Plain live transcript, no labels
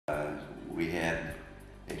we had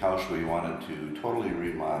a house we wanted to totally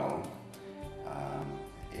remodel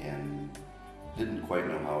and didn't quite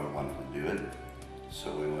know how we wanted to do it.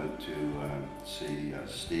 So we went to see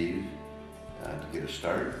Steve to get a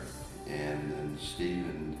start, and then Steve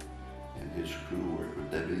and his crew worked with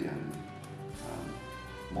Debbie on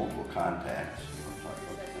multiple contacts. You want to talk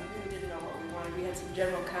about that? We didn't know what we wanted. We had some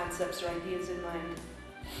general concepts or ideas in mind.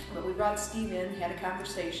 But we brought Steve in, had a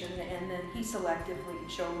conversation, and then he selectively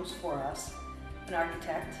chose for us an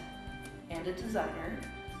architect and a designer,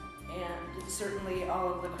 and certainly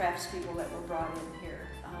all of the craftspeople that were brought in here.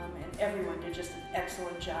 And everyone did just an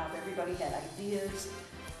excellent job. Everybody had ideas.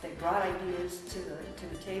 They brought ideas to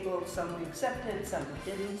the table. Some we accepted, some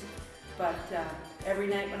we didn't. But every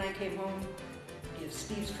night when I came home, if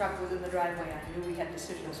Steve's truck was in the driveway, I knew we had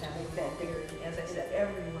decisions to make that day. As I said,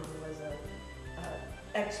 everyone was an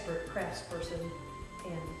expert craftsperson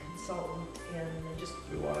and consultant, and they just...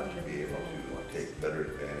 We wanted to be able to take better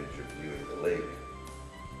advantage of viewing the lake,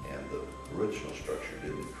 and the original structure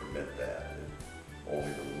didn't permit that.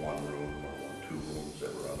 Only the one room or two rooms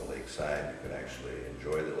that were on the lake side, you could actually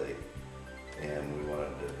enjoy the lake, and we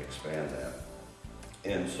wanted to expand that.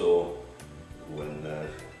 And so when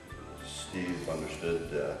Steve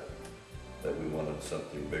understood that we wanted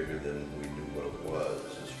something bigger than we knew what it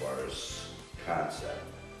was as far as concept,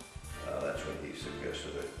 that's when he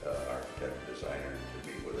suggested an architect and designer to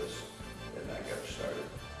be with us, and that got started.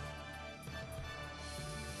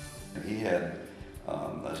 He had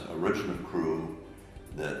an original crew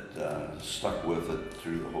that stuck with it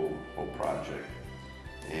through the whole project,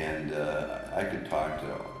 and I could talk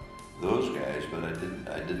to those guys, but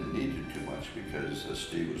I didn't need to too much because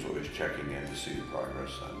Steve was always checking in to see the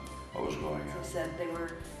progress on what was going on. He said they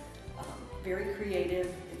were very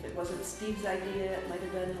creative. If it wasn't Steve's idea, it might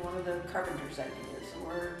have been one of the carpenter's ideas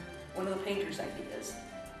or one of the painter's ideas.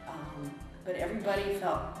 But everybody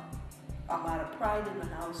felt a lot of pride in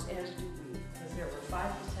the house, as do we. Because there were 5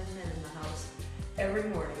 to 10 men in the house every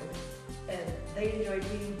morning, and they enjoyed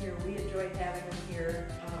being here. We enjoyed having them here.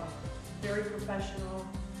 Very professional,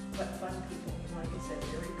 but fun people. Like I said,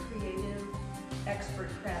 very creative, expert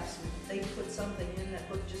craftsmen. They put something in that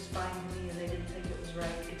looked just fine to me, and they didn't think it was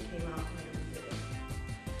right. It came out and they did it.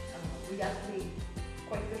 We got to be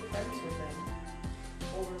quite good friends with them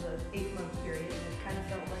over the 8-month period, and it kind of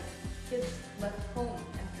felt like kids left home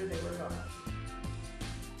after they were gone.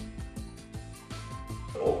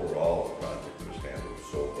 Overall, the project was handled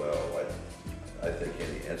so well. I think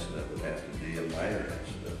any incident would have to be a minor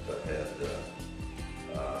incident that had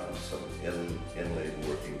some inlaid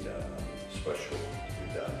working done, special to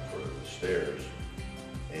be done for the stairs,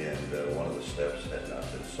 and one of the steps had not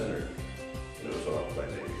been centered. And it was off by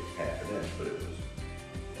maybe ½ an inch, but it was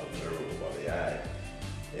observable by the eye.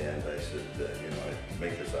 And I said, I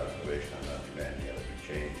make this observation, I'm not demanding that it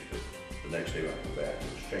be changed, but the next day when I go back, it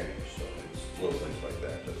was changed. So it's little things like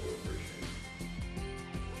that that we appreciate.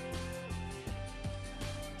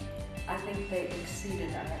 I think they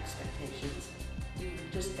exceeded our expectations. We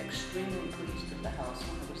were just extremely pleased with the house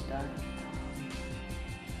when it was done.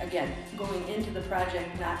 Again, going into the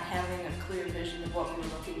project not having a clear vision of what we were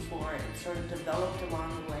looking for, it sort of developed along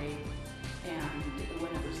the way, and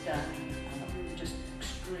when it was done, we were just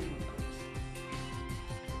extremely